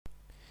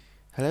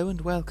Hello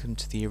and welcome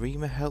to the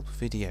Arimaa help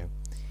video.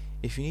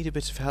 If you need a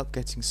bit of help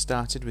getting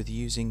started with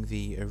using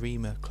the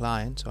Arimaa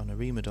client on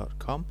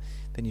Arimaa.com,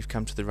 then you've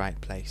come to the right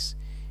place.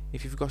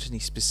 If you've got any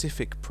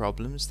specific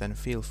problems, then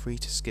feel free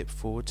to skip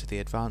forward to the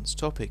Advanced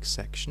Topics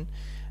section,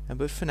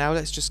 but for now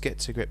let's just get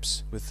to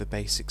grips with the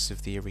basics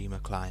of the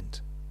Arimaa client.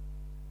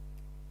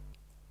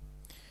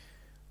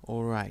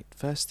 Alright,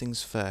 first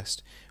things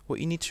first,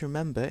 what you need to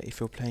remember if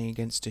you're playing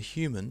against a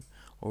human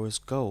or as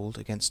gold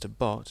against a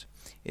bot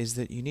is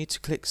that you need to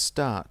click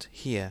start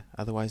here,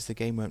 otherwise the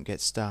game won't get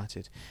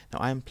started. Now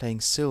I am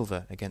playing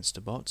silver against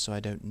a bot, so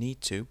I don't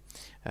need to,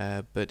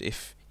 but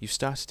if you've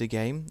started a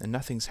game and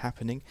nothing's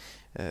happening,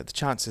 the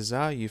chances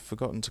are you've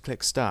forgotten to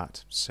click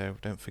start, so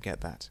don't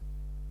forget that.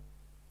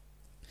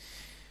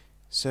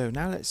 So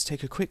now let's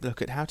take a quick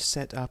look at how to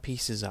set our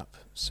pieces up.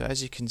 So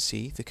as you can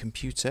see, the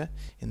computer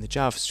in the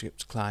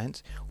JavaScript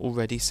client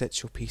already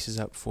sets your pieces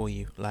up for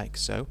you, like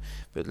so.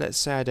 But let's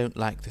say I don't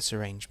like this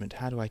arrangement.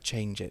 How do I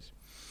change it?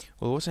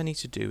 Well, what I need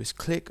to do is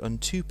click on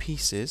two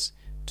pieces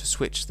to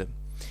switch them.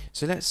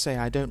 So let's say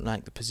I don't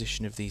like the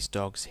position of these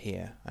dogs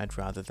here. I'd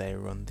rather they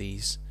were on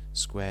these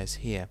squares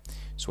here.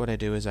 So what I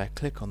do is I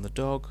click on the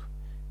dog,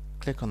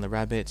 click on the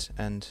rabbit,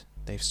 and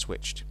they've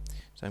switched.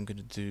 So I'm going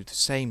to do the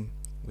same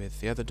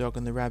with the other dog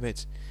and the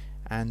rabbit,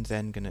 and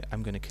then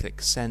I'm going to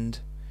click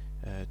send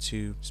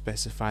to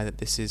specify that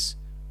this is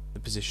the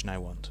position I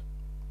want.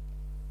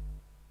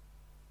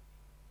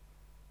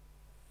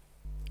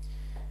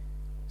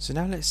 So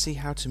now let's see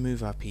how to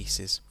move our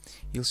pieces.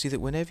 You'll see that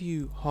whenever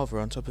you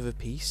hover on top of a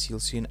piece, you'll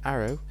see an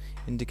arrow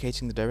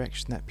indicating the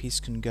direction that piece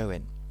can go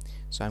in.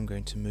 So I'm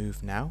going to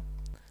move now,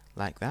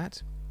 like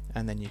that,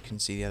 and then you can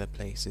see the other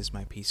places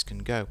my piece can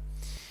go.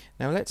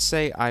 Now let's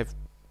say I've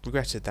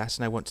regretted that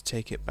and I want to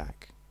take it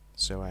back.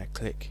 So I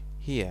click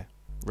here.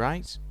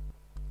 Right?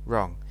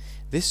 Wrong.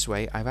 This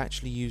way I've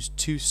actually used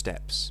two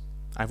steps.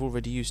 I've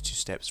already used two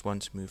steps, one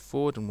to move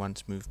forward and one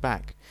to move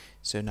back.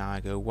 So now I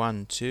go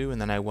 1, 2, and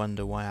then I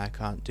wonder why I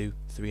can't do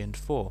 3 and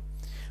 4.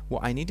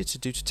 What I needed to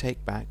do to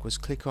take back was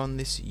click on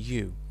this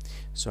U.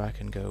 So I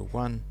can go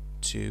 1,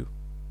 2,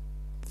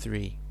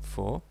 3,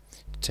 4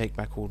 to take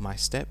back all my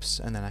steps,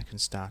 and then I can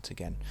start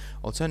again.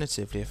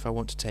 Alternatively, if I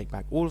want to take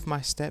back all of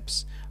my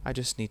steps, I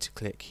just need to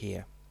click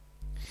here.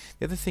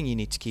 The other thing you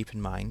need to keep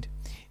in mind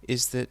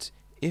is that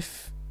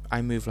if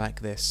I move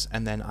like this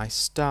and then I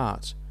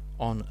start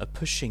on a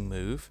pushing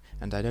move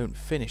and I don't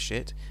finish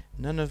it,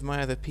 none of my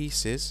other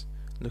pieces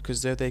look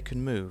as though they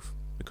can move,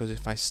 because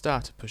if I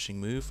start a pushing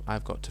move,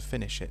 I've got to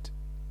finish it.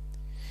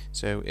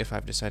 So if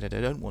I've decided I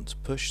don't want to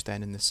push,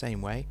 then in the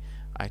same way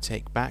I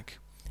take back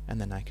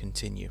and then I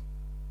continue.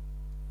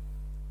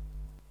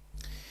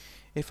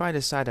 If I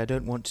decide I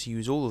don't want to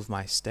use all of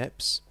my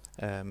steps,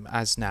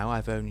 as now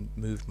I've only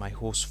moved my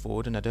horse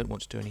forward and I don't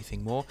want to do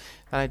anything more,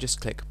 then I just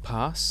click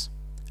pass,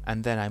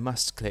 and then I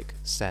must click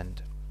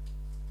send.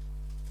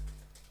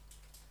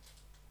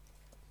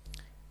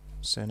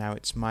 So now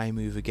it's my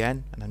move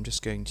again, and I'm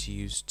just going to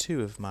use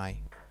 2 of my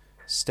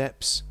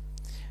steps,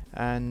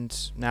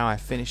 and now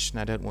I've finished and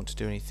I don't want to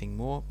do anything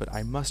more, but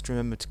I must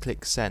remember to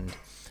click send,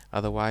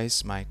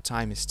 otherwise my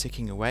time is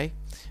ticking away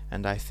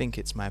and I think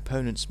it's my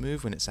opponent's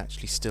move when it's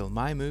actually still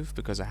my move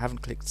because I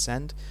haven't clicked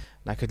send,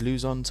 and I could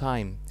lose on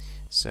time.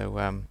 So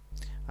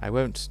I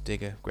won't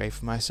dig a grave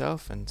for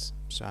myself, and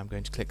so I'm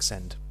going to click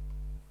send.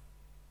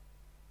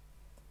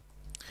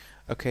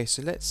 Okay,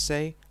 so let's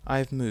say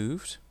I've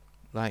moved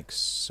like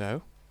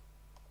so,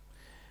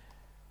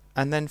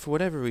 and then for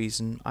whatever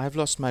reason I've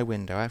lost my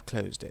window, I've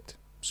closed it.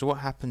 So what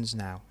happens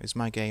now? Is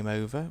my game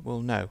over?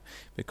 Well, no,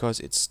 because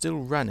it's still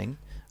running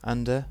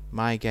under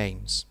my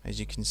games, as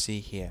you can see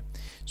here.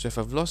 So if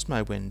I've lost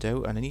my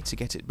window and I need to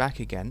get it back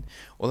again,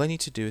 all I need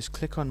to do is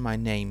click on my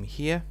name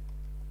here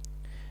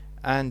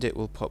and it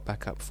will pop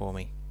back up for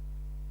me.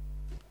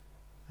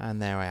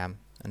 And there I am,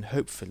 and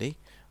hopefully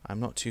I'm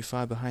not too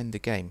far behind the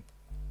game.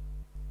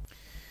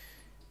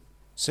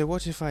 So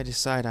what if I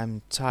decide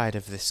I'm tired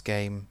of this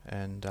game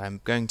and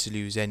I'm going to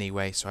lose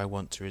anyway, so I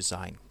want to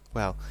resign?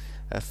 Well,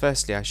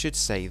 firstly I should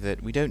say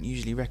that we don't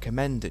usually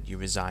recommend that you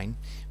resign,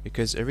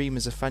 because Arimaa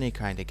is a funny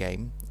kind of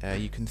game.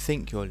 You can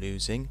think you're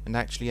losing and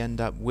actually end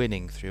up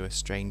winning through a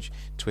strange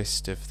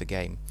twist of the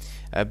game.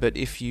 But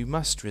if you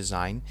must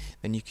resign,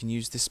 then you can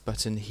use this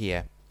button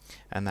here,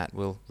 and that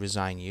will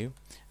resign you.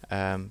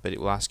 But it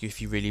will ask you if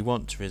you really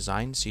want to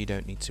resign, so you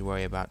don't need to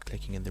worry about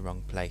clicking in the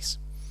wrong place.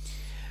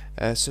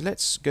 So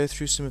let's go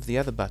through some of the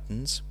other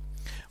buttons.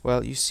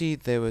 Well, you see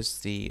there was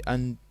the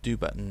undo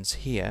buttons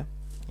here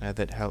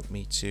that help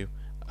me to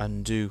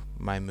undo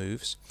my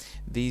moves.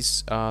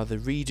 These are the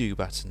redo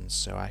buttons,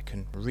 so I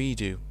can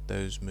redo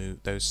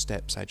those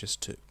steps I just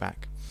took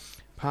back.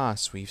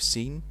 Pass we've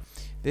seen.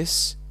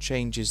 This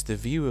changes the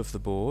view of the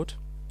board,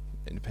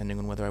 depending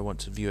on whether I want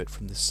to view it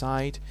from the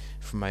side,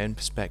 from my own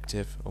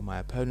perspective, or my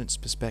opponent's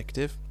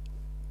perspective.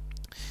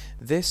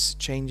 This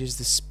changes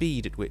the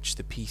speed at which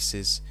the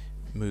pieces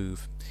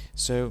move.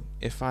 So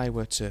if I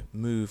were to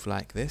move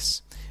like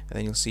this,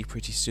 then you'll see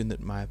pretty soon that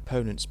my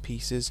opponent's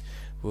pieces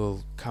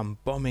will come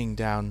bombing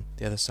down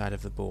the other side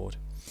of the board.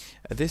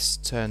 This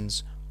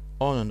turns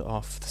on and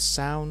off the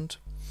sound.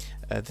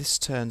 This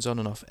turns on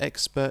and off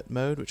expert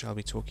mode, which I'll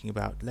be talking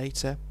about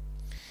later.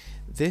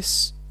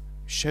 This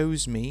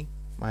shows me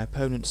my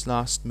opponent's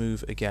last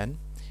move again,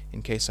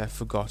 in case I've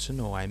forgotten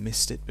or I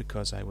missed it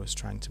because I was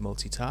trying to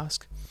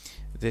multitask.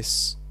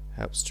 This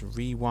helps to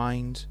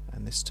rewind,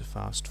 and this to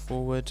fast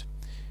forward.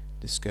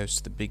 This goes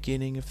to the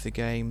beginning of the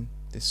game.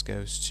 This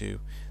goes to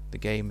the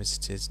game as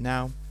it is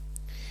now.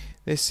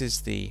 This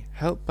is the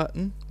help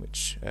button,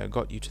 which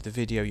got you to the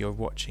video you're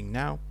watching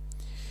now,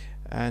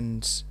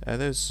 and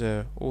those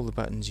are all the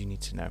buttons you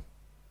need to know.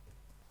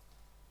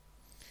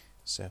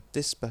 So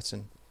this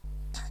button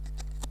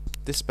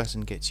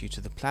gets you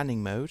to the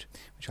planning mode,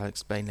 which I'll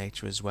explain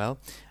later as well,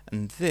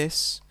 and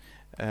this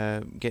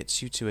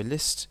gets you to a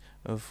list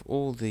of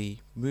all the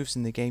moves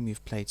in the game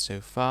you've played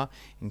so far,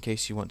 in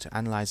case you want to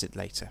analyze it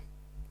later.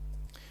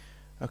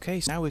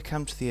 Okay, so now we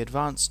come to the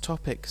advanced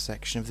topics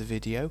section of the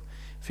video.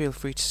 Feel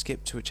free to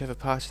skip to whichever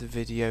part of the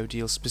video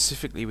deals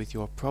specifically with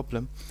your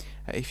problem.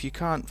 If you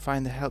can't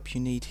find the help you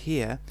need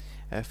here,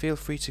 feel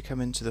free to come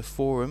into the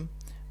forum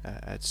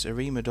at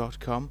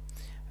Arimaa.com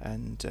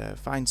and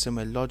find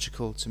somewhere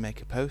logical to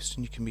make a post,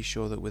 and you can be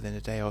sure that within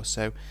a day or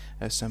so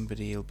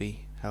somebody will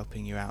be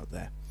helping you out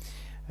there.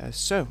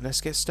 So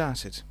let's get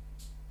started.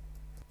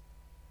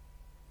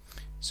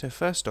 So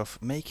first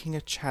off, making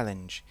a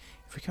challenge.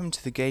 If we come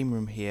to the game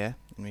room here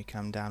and we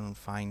come down and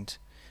find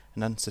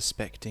an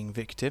unsuspecting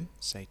victim,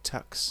 say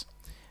Tux,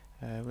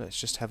 let's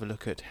just have a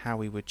look at how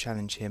we would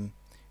challenge him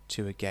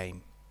to a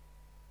game.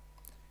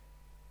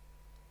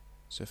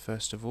 So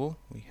first of all,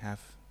 we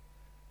have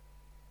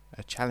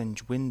a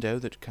challenge window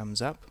that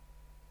comes up.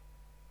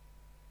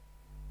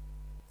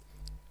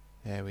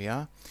 There we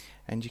are,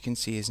 and you can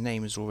see his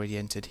name is already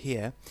entered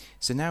here.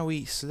 So now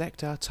we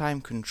select our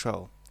time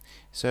control.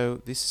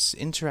 So this is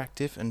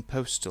interactive and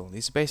postal.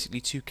 These are basically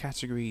two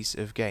categories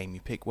of game. You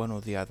pick one or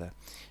the other.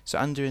 So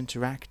under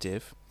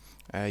interactive,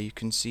 you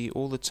can see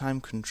all the time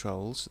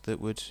controls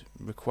that would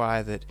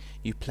require that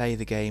you play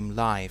the game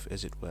live,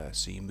 as it were.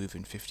 So you move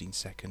in 15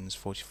 seconds,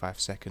 45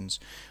 seconds,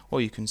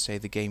 or you can say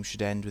the game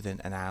should end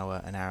within an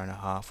hour and a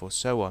half, or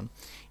so on.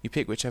 You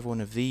pick whichever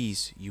one of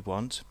these you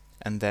want,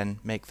 and then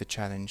make the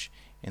challenge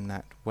in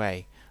that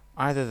way.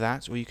 Either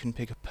that, or you can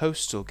pick a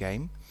postal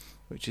game,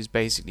 which is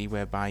basically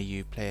whereby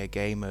you play a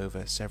game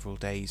over several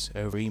days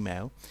over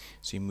email.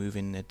 So you move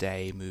in a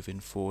day, move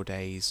in 4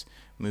 days,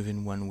 move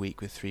in 1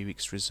 week with 3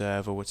 weeks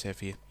reserve, or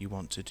whatever you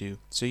want to do.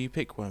 So you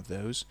pick one of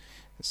those,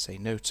 let's say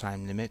no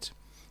time limit,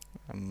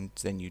 and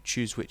then you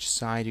choose which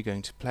side you're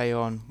going to play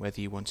on, whether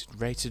you want it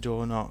rated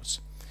or not,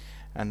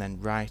 and then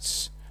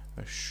write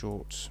a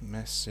short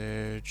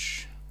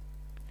message,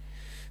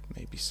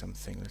 maybe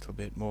something a little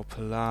bit more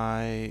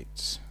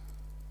polite,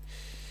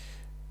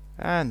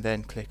 and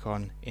then click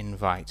on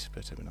invite,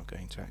 but I'm not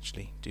going to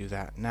actually do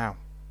that now.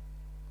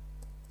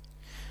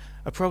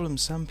 A problem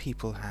some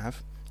people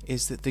have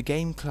is that the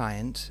game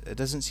client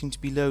doesn't seem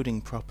to be loading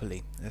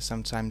properly.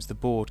 Sometimes the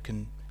board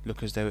can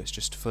look as though it's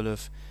just full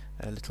of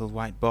little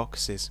white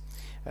boxes.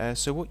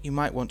 So what you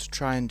might want to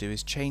try and do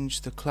is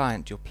change the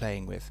client you're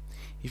playing with.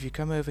 If you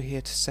come over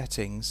here to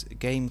settings,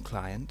 game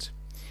client,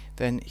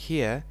 then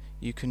here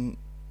you can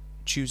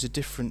choose a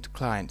different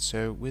client.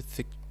 So with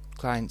the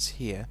clients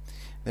here,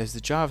 there's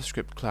the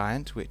JavaScript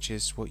client, which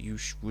is what you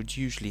would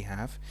usually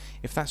have.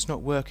 If that's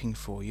not working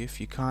for you, if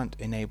you can't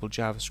enable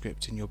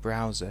JavaScript in your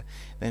browser,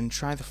 then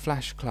try the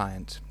Flash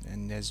client,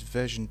 and there's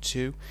version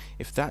 2.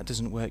 If that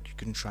doesn't work, you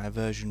can try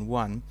version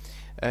 1.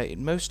 It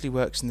mostly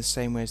works in the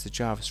same way as the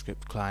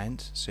JavaScript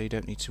client, so you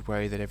don't need to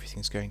worry that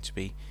everything's going to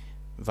be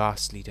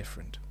vastly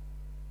different.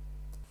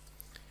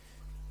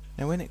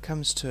 Now when it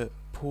comes to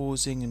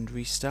pausing and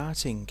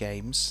restarting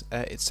games,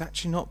 it's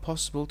actually not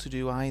possible to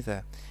do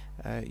either.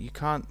 You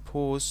can't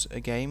pause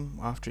a game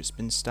after it's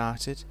been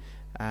started,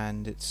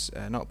 and it's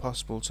not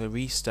possible to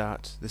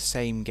restart the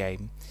same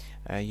game.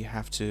 You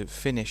have to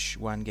finish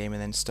one game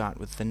and then start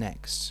with the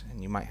next,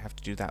 and you might have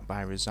to do that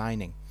by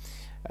resigning.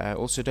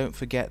 Also, don't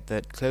forget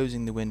that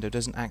closing the window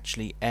doesn't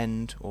actually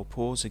end or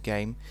pause a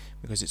game,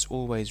 because it's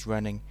always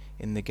running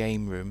in the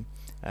game room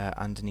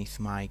underneath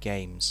My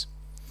Games.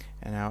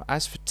 And now,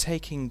 as for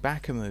taking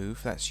back a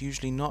move, that's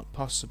usually not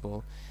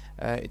possible.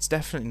 It's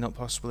definitely not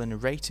possible in a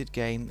rated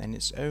game, and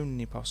it's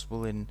only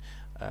possible in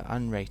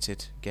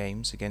unrated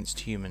games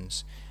against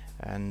humans,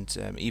 and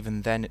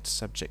even then it's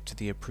subject to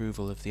the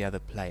approval of the other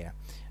player.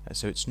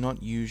 So it's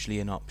not usually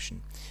an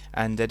option,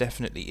 and there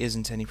definitely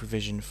isn't any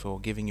provision for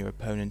giving your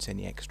opponent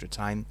any extra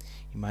time.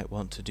 You might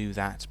want to do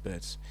that,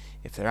 but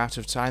if they're out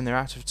of time, they're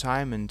out of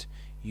time, and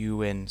you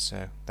win,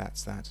 so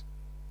that's that.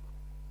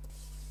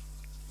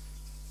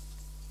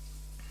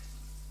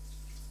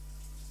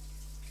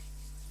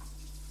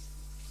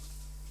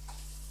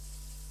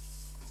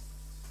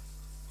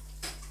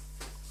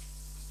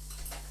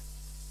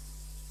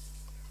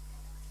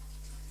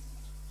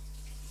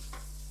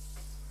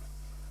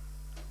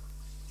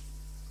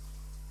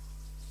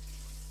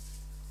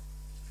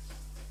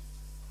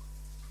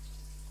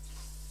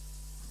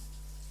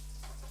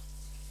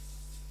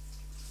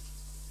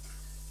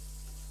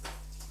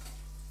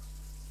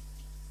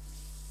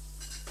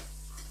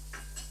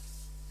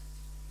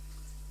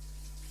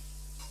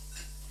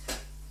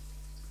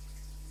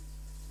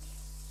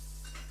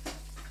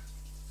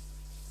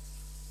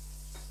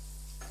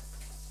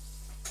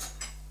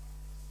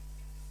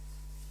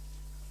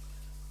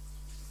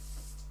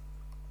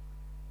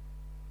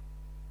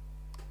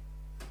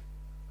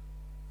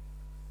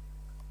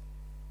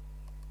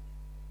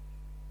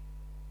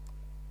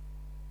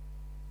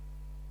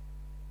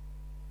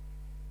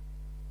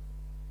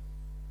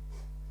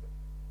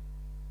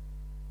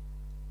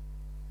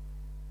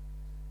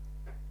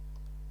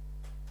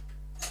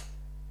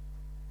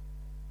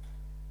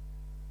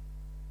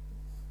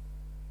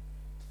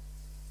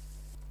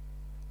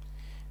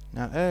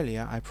 Now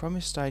earlier I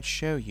promised I'd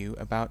show you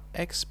about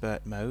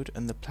expert mode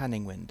and the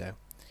planning window.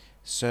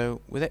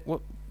 So with it,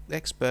 what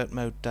expert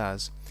mode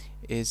does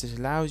is it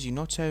allows you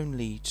not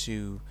only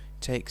to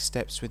take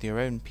steps with your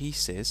own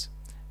pieces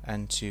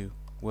and to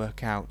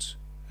work out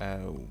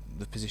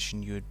the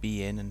position you would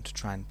be in and to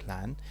try and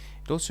plan,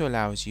 it also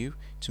allows you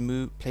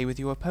to play with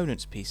your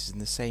opponent's pieces in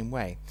the same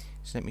way.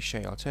 So let me show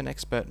you. I'll turn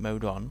expert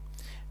mode on.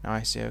 Now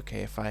I say,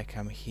 okay, if I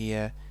come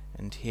here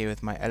and here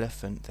with my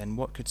elephant, then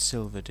what could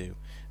silver do?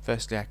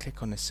 Firstly, I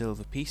click on a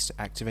silver piece to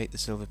activate the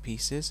silver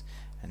pieces,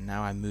 and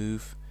now I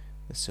move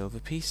the silver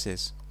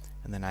pieces,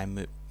 and then I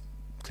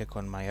click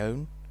on my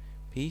own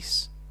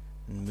piece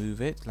and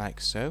move it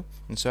like so,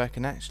 and so I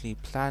can actually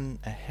plan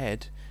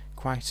ahead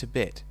quite a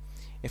bit.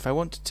 If I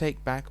want to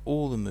take back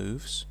all the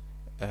moves,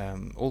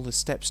 all the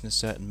steps in a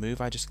certain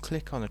move, I just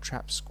click on a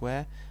trap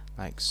square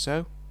like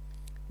so.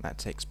 That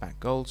takes back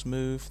gold's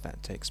move,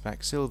 that takes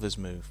back silver's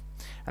move.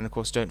 And of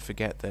course don't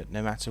forget that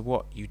no matter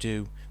what you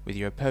do with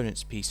your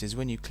opponent's pieces,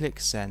 when you click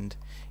send,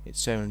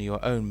 it's only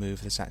your own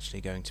move that's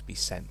actually going to be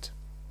sent.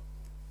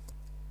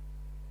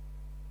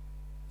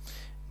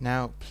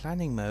 Now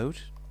planning mode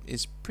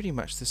is pretty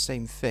much the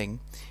same thing,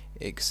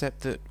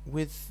 except that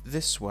with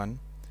this one,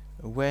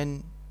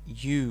 when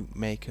you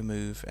make a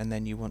move and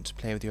then you want to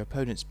play with your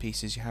opponent's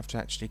pieces, you have to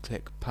actually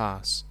click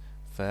pass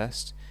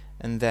first,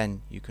 and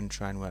then you can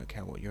try and work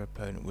out what your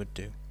opponent would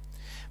do.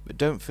 But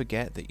don't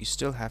forget that you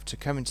still have to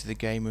come into the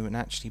game room and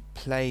actually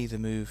play the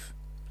move,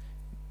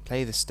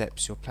 play the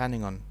steps you're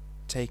planning on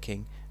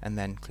taking, and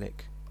then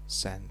click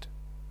send.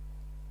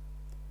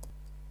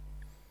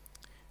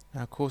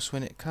 Now of course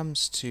when it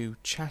comes to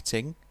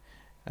chatting,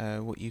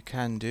 what you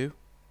can do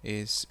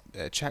is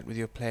chat with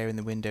your player in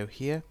the window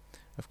here.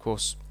 Of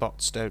course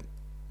bots don't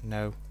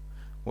know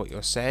what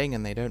you're saying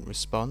and they don't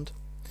respond.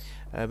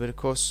 But of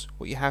course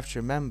what you have to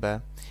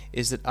remember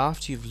is that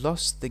after you've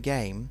lost the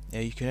game,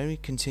 you can only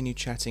continue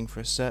chatting for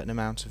a certain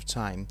amount of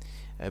time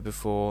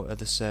before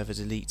the server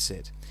deletes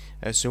it.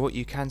 So what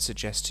you can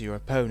suggest to your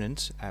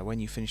opponent when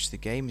you finish the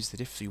game is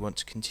that if you want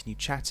to continue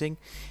chatting,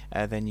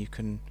 then you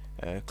can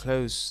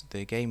close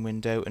the game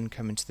window and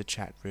come into the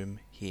chat room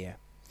here.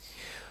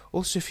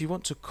 Also, if you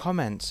want to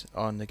comment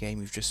on the game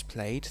you've just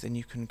played, then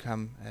you can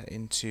come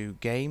into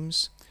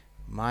Games,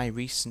 My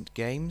Recent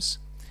Games,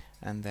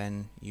 and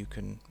then you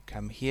can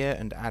come here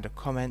and add a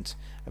comment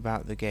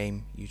about the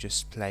game you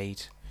just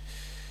played,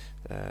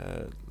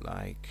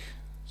 like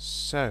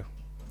so.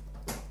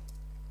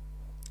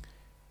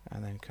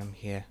 And then come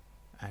here,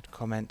 add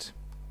comment,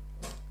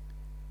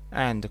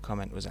 and a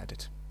comment was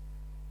added.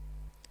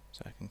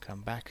 So I can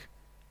come back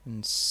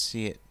and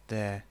see it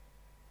there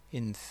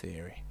in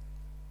theory.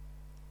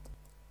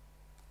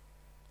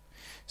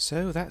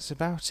 So that's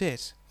about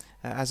it.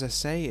 As I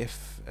say,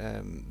 if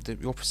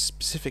your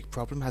specific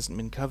problem hasn't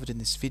been covered in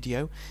this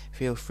video,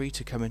 feel free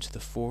to come into the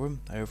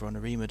forum over on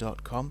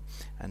Arimaa.com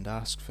and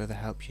ask for the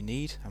help you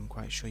need. I'm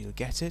quite sure you'll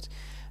get it.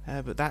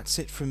 But that's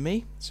it from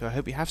me, so I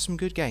hope you have some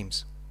good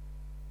games.